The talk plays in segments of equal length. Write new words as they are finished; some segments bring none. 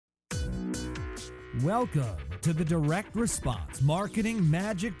Welcome to the Direct Response Marketing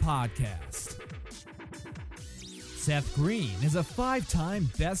Magic Podcast. Seth Green is a 5-time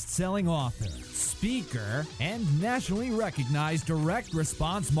best-selling author, speaker, and nationally recognized direct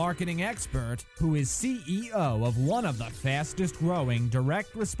response marketing expert who is CEO of one of the fastest-growing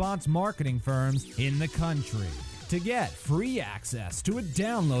direct response marketing firms in the country. To get free access to a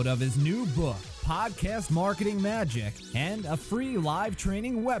download of his new book, Podcast Marketing Magic, and a free live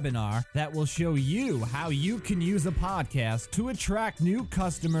training webinar that will show you how you can use a podcast to attract new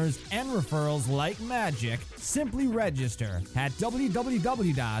customers and referrals like magic, simply register at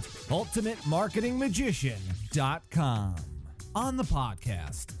www.ultimatemarketingmagician.com. On the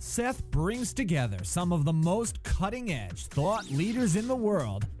podcast, Seth brings together some of the most cutting-edge thought leaders in the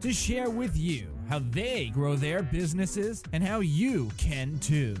world to share with you how they grow their businesses and how you can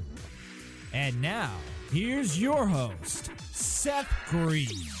too. And now, here's your host, Seth Green.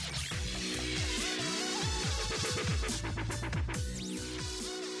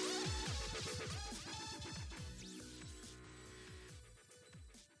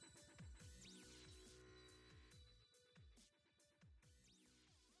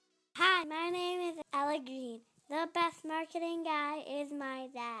 Hi, my name is Ella Green. The best marketing guy is my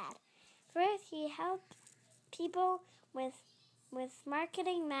dad. First, he helps people with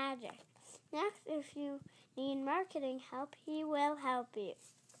marketing magic. Next, if you need marketing help, he will help you.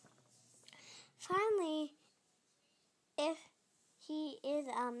 Finally, if he is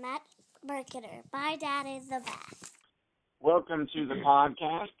a marketer, my dad is the best. Welcome to the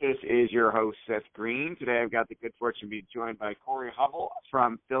podcast. This is your host, Seth Green. Today I've got the good fortune to be joined by Corey Hubble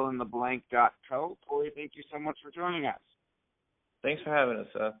from fillintheblank.co. Corey, thank you so much for joining us. Thanks for having us,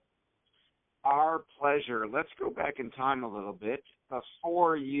 Seth. Our pleasure. Let's go back in time a little bit.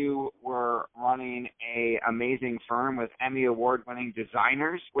 Before you were running an amazing firm with Emmy Award-winning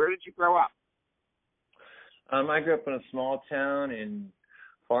designers, where did you grow up? I grew up in a small town in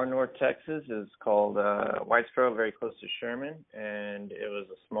far north Texas. It's called Whitesboro, very close to Sherman, and it was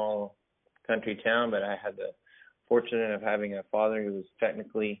a small country town, but I had the fortune of having a father who was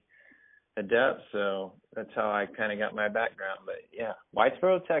technically adept, so that's how I kind of got my background. But yeah,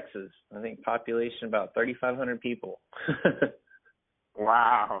 Whitesboro, Texas. I think population about 3,500 people.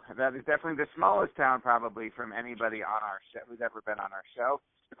 Wow, that is definitely the smallest town probably from anybody on our show who's ever been on our show.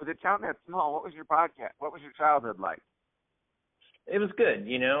 Was a town that small? What was your podcast? What was your childhood like? It was good,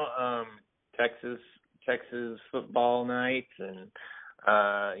 Texas football nights and,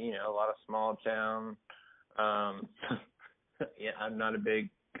 a lot of small town. Yeah, I'm not a big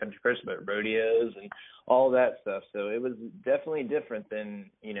country person, but rodeos and all that stuff. So it was definitely different than,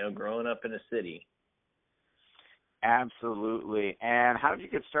 growing up in a city. Absolutely. And how did you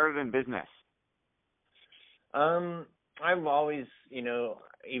get started in business? I've always,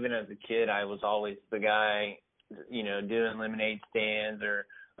 even as a kid, I was always the guy, doing lemonade stands, or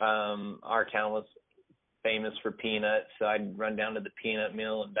our town was famous for peanuts, so I'd run down to the peanut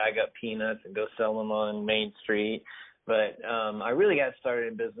mill and bag up peanuts and go sell them on Main Street. But I really got started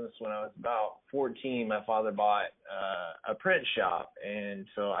in business when I was about 14. My father bought a print shop, and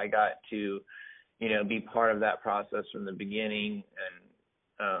so I got to, be part of that process from the beginning,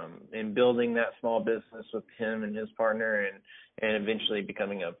 and in building that small business with him and his partner, and eventually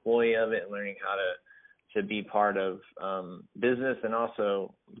becoming an employee of it and learning how to be part of business and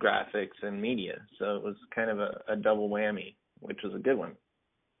also graphics and media. So it was kind of a double whammy, which was a good one.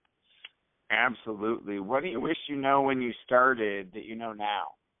 Absolutely. What do you wish you know when you started that you know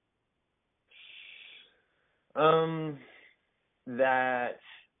now? That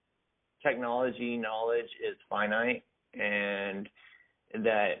technology knowledge is finite, and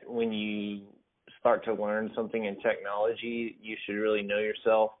that when you start to learn something in technology, you should really know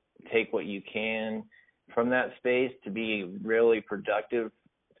yourself, take what you can from that space to be really productive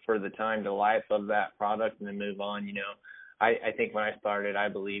for the time to life of that product and then move on. I think when I started, I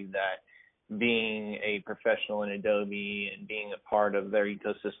believed that being a professional in Adobe and being a part of their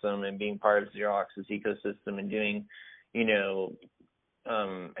ecosystem and being part of Xerox's ecosystem and doing,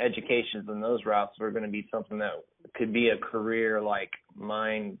 educations in those routes were going to be something that could be a career-like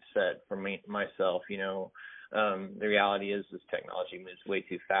mindset for myself. The reality is this technology moves way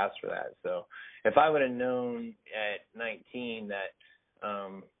too fast for that. So if I would have known at 19 that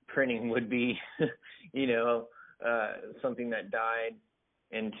printing would be, something that died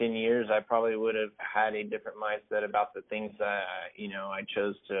in 10 years, I probably would have had a different mindset about the things that, I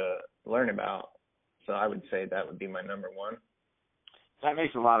chose to learn about. So I would say that would be my number one. That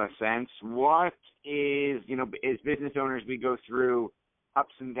makes a lot of sense. What is, as business owners, we go through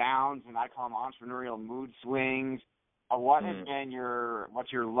ups and downs, and I call them entrepreneurial mood swings. What has been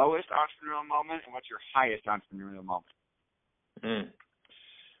what's your lowest entrepreneurial moment and what's your highest entrepreneurial moment?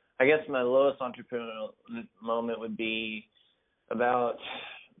 I guess my lowest entrepreneurial moment would be about,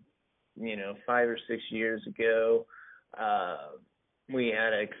 5 or 6 years ago. We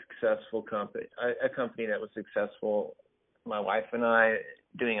had a successful company, a company that was successful, my wife and I,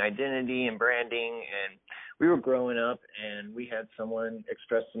 doing identity and branding, and we were growing up, and we had someone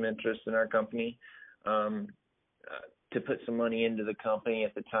express some interest in our company to put some money into the company.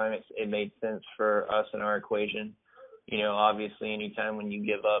 At the time, it made sense for us in our equation. Obviously, anytime when you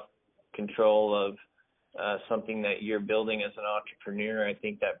give up control of something that you're building as an entrepreneur, I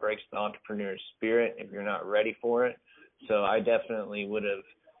think that breaks the entrepreneur's spirit if you're not ready for it. So I definitely would have,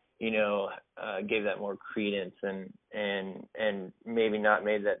 gave that more credence and maybe not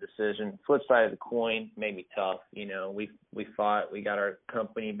made that decision. Flip side of the coin, maybe tough. We fought, we got our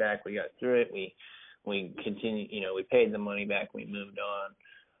company back, we got through it, we continued, we paid the money back, we moved on.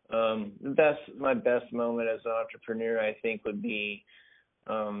 My best moment as an entrepreneur, I think, would be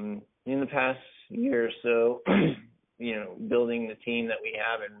in the past year or so, building the team that we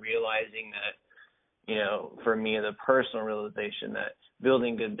have and realizing that, for me, the personal realization that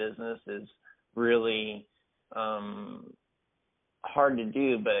building good business is really hard to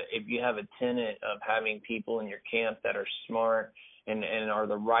do. But if you have a tenet of having people in your camp that are smart and are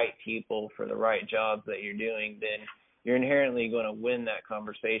the right people for the right jobs that you're doing, then you're inherently going to win that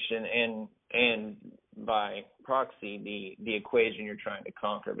conversation and by proxy the equation you're trying to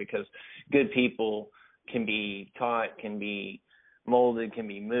conquer, because good people can be taught, can be molded, can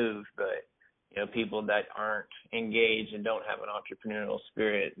be moved, but people that aren't engaged and don't have an entrepreneurial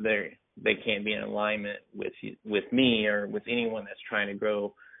spirit, they can't be in alignment with me or with anyone that's trying to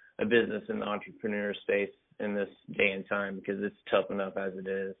grow a business in the entrepreneur space in this day and time, because it's tough enough as it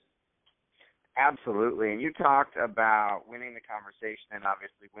is. Absolutely. And you talked about winning the conversation and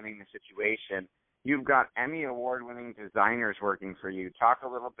obviously winning the situation. You've got Emmy award-winning designers working for you. Talk a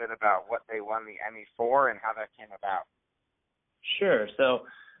little bit about what they won the Emmy for and how that came about. Sure. So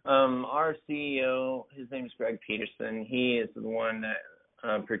our CEO, his name is Greg Peterson. He is the one that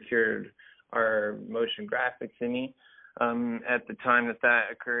procured our motion graphics Emmy. At the time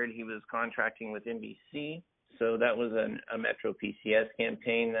that occurred, he was contracting with NBC. So that was a Metro PCS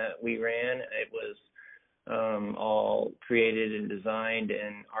campaign that we ran. It was all created and designed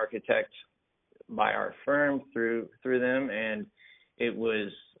and architected by our firm through them, and it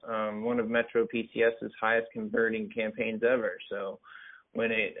was one of Metro PCS's highest converting campaigns ever. So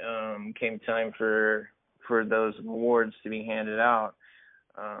when it came time for those awards to be handed out,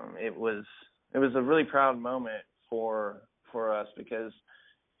 it was a really proud moment for us, because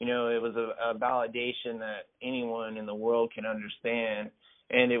it was a validation that anyone in the world can understand,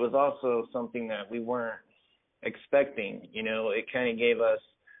 and it was also something that we weren't expecting. It kind of gave us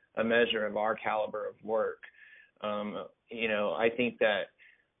a measure of our caliber of work. I think that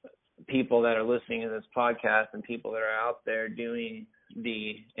people that are listening to this podcast and people that are out there doing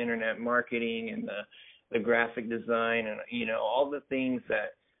the internet marketing and the graphic design and all the things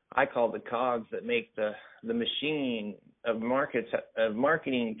that I call the cogs that make the machine of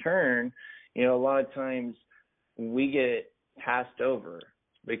marketing turn, a lot of times we get passed over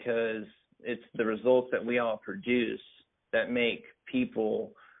because it's the results that we all produce that make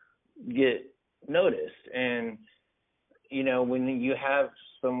people get noticed. And when you have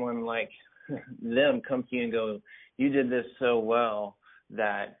someone like them come to you and go, you did this so well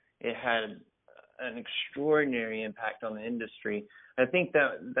that it had an extraordinary impact on the industry, I think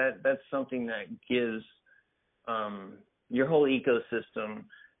that's something that gives your whole ecosystem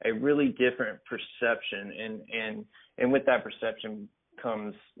a really different perception, and with that perception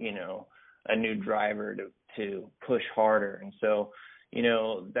comes a new driver to push harder. And so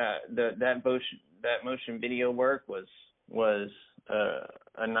that motion video work was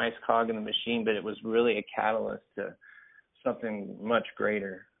a nice cog in the machine, but it was really a catalyst to something much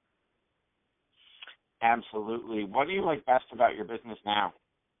greater. Absolutely. What do you like best about your business now?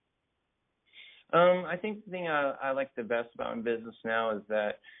 I think the thing I like the best about my business now is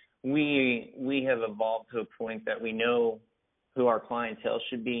that we have evolved to a point that we know who our clientele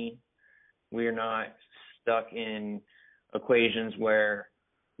should be. We're not stuck in equations where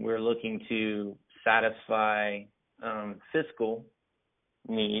we're looking to satisfy fiscal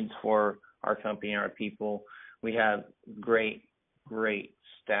needs for our company and our people. We have great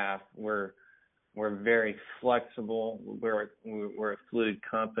staff. We're very flexible. We're a fluid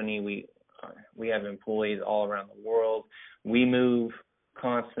company. We have employees all around the world. We move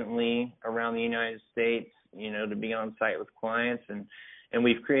constantly around the United States, to be on site with clients, and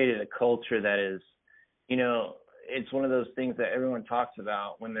we've created a culture that is, it's one of those things that everyone talks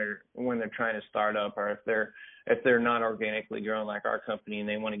about when they're trying to start up, or if they're not organically grown like our company and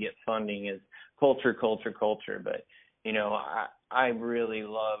they want to get funding, is culture. But I really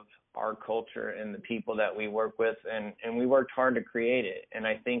love our culture and the people that we work with, and we worked hard to create it. And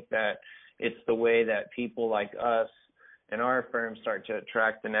I think that it's the way that people like us and our firm start to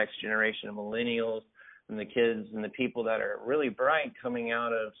attract the next generation of millennials and the kids and the people that are really bright coming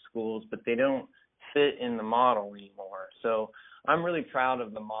out of schools, but they don't fit in the model anymore. So I'm really proud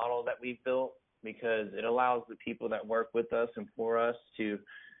of the model that we've built, because it allows the people that work with us and for us to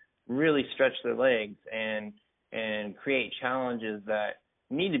really stretch their legs and create challenges that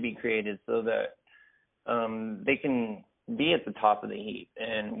need to be created so that they can be at the top of the heap,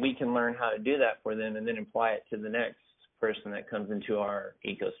 and we can learn how to do that for them and then apply it to the next person that comes into our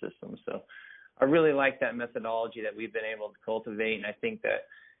ecosystem. So I really like that methodology that we've been able to cultivate, and I think that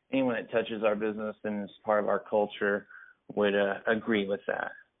anyone that touches our business and is part of our culture would agree with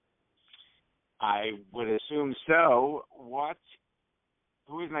that. I would assume so.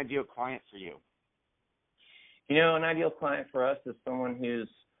 Who is an ideal client for you? An ideal client for us is someone who's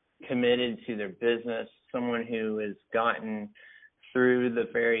committed to their business, someone who has gotten through the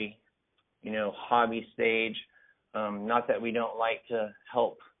very, hobby stage. Not that we don't like to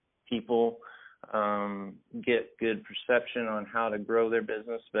help people get good perception on how to grow their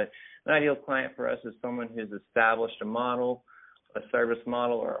business, but an ideal client for us is someone who's established a model, a service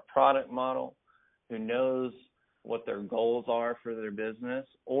model, or a product model, who knows what their goals are for their business,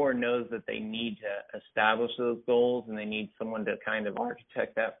 or knows that they need to establish those goals and they need someone to kind of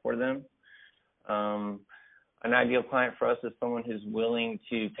architect that for them. An ideal client for us is someone who's willing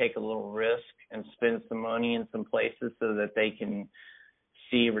to take a little risk and spend some money in some places so that they can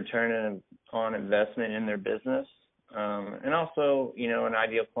see return on investment in their business. And also, an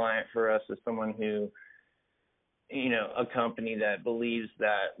ideal client for us is someone who, a company that believes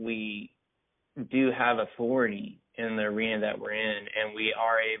that we do have authority in the arena that we're in, and we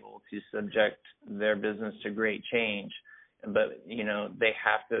are able to subject their business to great change. But, they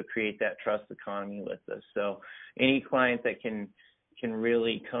have to create that trust economy with us. So any client that can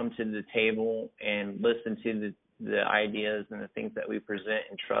really come to the table and listen to the ideas and the things that we present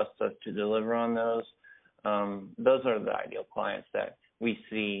and trust us to deliver on those are the ideal clients that we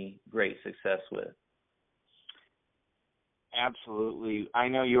see great success with. Absolutely. I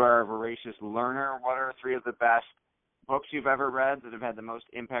know you are a voracious learner. What are 3 of the best books you've ever read that have had the most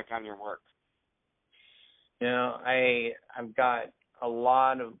impact on your work? I've got a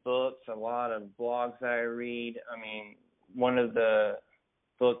lot of books, a lot of blogs that I read. I mean, one of the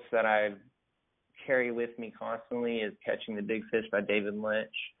books that I carry with me constantly is Catching the Big Fish by David Lynch.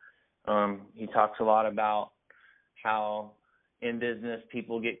 He talks a lot about how in business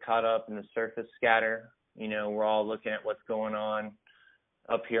people get caught up in the surface scatter. We're all looking at what's going on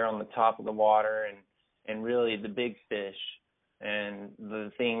up here on the top of the water, and really the big fish and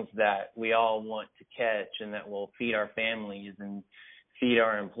the things that we all want to catch and that will feed our families and feed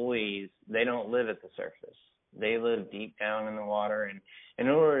our employees, they don't live at the surface. They live deep down in the water. And in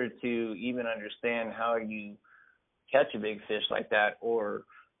order to even understand how you catch a big fish like that or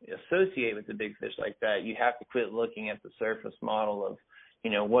associate with a big fish like that, you have to quit looking at the surface model of,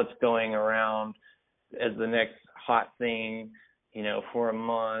 what's going around as the next hot thing, for a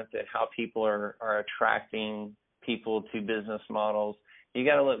month, and how people are attracting people to business models. You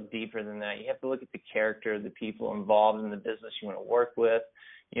got to look deeper than that. You have to look at the character of the people involved in the business you want to work with.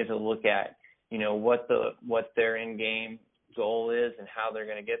 You have to look at, what their in-game goal is and how they're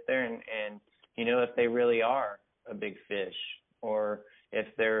going to get there, and if they really are a big fish, or if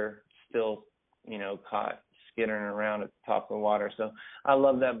they're still, caught skittering around at the top of the water. So I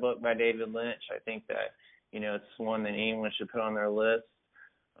love that book by David Lynch. I think that, it's one that anyone should put on their list.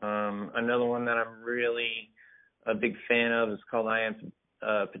 Another one that I'm really a big fan of is called I Am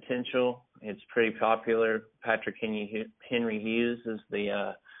Potential. It's pretty popular. Patrick Henry Hughes is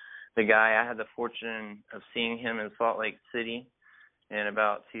the guy. I had the fortune of seeing him in Salt Lake City in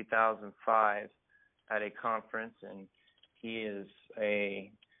about 2005 at a conference, and he is a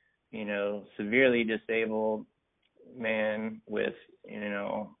severely disabled man with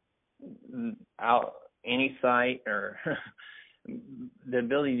out any sight or the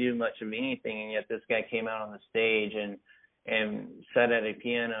ability to do much of anything, and yet this guy came out on the stage and sat at a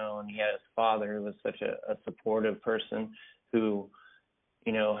piano, and he had his father, who was such a supportive person, who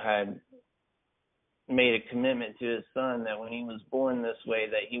had made a commitment to his son that when he was born this way,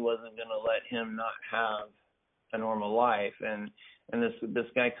 that he wasn't going to let him not have a normal life. And this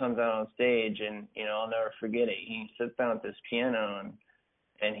guy comes out on stage, and I'll never forget it. He sits down at this piano,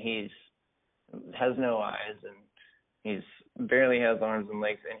 and he has no eyes, He's barely has arms and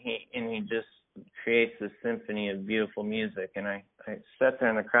legs, and he just creates this symphony of beautiful music. And I sat there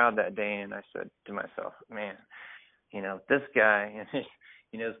in the crowd that day, and I said to myself, man, this guy,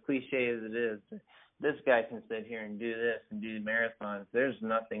 as cliche as it is, this guy can sit here and do this and do marathons. There's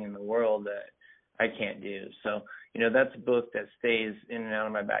nothing in the world that I can't do. So, that's a book that stays in and out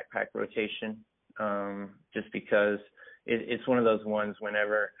of my backpack rotation, just because it's one of those ones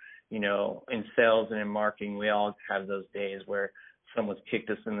whenever, in sales and in marketing, we all have those days where someone's kicked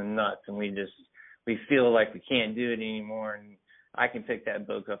us in the nuts and we feel like we can't do it anymore. And I can pick that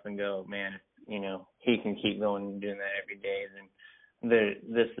book up and go, man, he can keep going and doing that every day. Then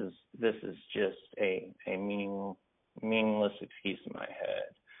this is just a meaningless excuse in my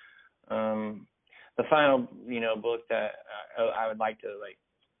head. The final, book that I would like to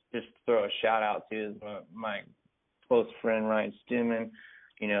just throw a shout out to is my close friend Ryan Stewman.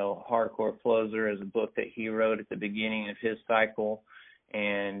 Hardcore Closer is a book that he wrote at the beginning of his cycle,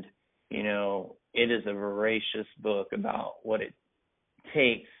 and it is a voracious book about what it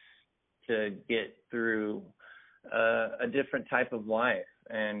takes to get through a different type of life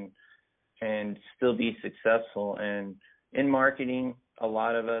and still be successful. And in marketing, a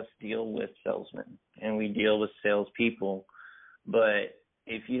lot of us deal with salesmen and we deal with salespeople, but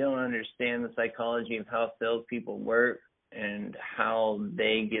if you don't understand the psychology of how salespeople work and how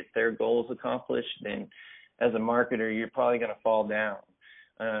they get their goals accomplished, then as a marketer, you're probably going to fall down.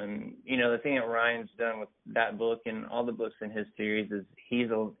 The thing that Ryan's done with that book and all the books in his series is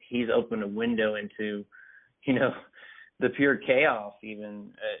he's opened a window into, the pure chaos,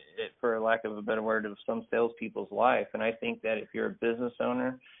 even for lack of a better word, of some salespeople's life. And I think that if you're a business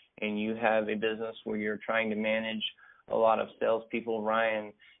owner and you have a business where you're trying to manage a lot of salespeople,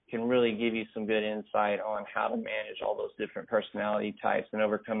 Ryan can really give you some good insight on how to manage all those different personality types and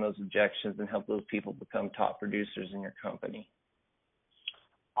overcome those objections and help those people become top producers in your company.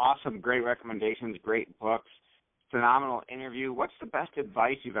 Awesome. Great recommendations. Great books. Phenomenal interview. What's the best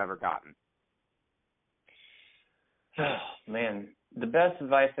advice you've ever gotten? Oh, man, the best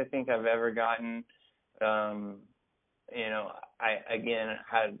advice I think I've ever gotten, I again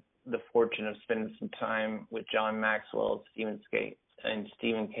had the fortune of spending some time with John Maxwell and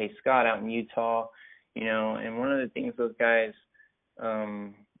Stephen K. Scott out in Utah, and one of the things those guys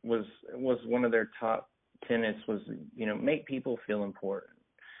was one of their top tenets was, make people feel important.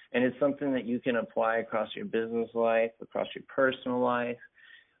 And it's something that you can apply across your business life, across your personal life.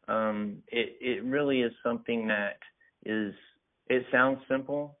 It really is something that it sounds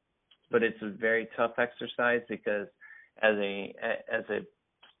simple, but it's a very tough exercise because as a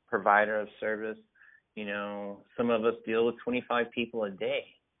provider of service, some of us deal with 25 people a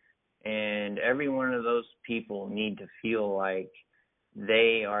day, and every one of those people need to feel like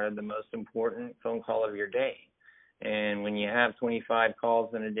they are the most important phone call of your day. And when you have 25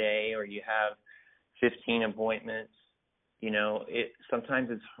 calls in a day or you have 15 appointments,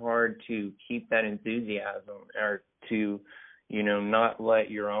 sometimes it's hard to keep that enthusiasm or to, not let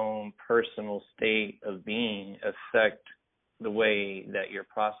your own personal state of being affect the way that your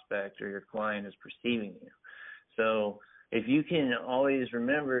prospect or your client is perceiving you. So if you can always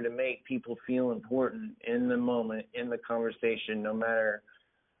remember to make people feel important in the moment, in the conversation, no matter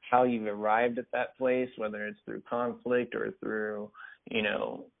how you've arrived at that place, whether it's through conflict or through,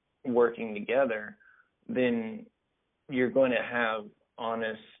 working together, then you're going to have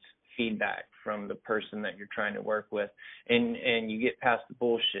honest feedback from the person that you're trying to work with, and you get past the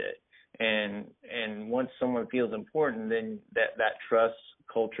bullshit. And once someone feels important, then that trust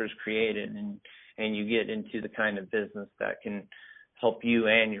culture is created, and you get into the kind of business that can help you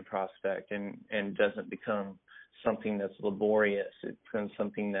and your prospect, and doesn't become something that's laborious. It becomes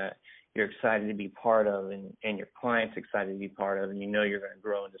something that you're excited to be part of, and your client's excited to be part of, and you're going to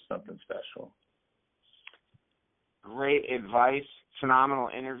grow into something special. Great advice. Phenomenal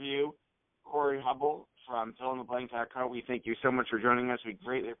interview. Corey Hubble from fillinthablank.co. We thank you so much for joining us. We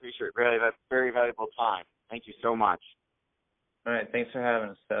greatly appreciate it. Very valuable time. Thank you so much. All right. Thanks for having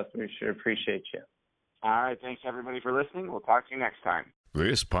us, Seth. We sure appreciate you. All right. Thanks, everybody, for listening. We'll talk to you next time.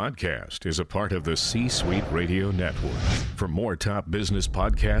 This podcast is a part of the C-Suite Radio Network. For more top business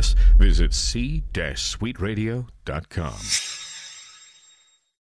podcasts, visit c-suiteradio.com.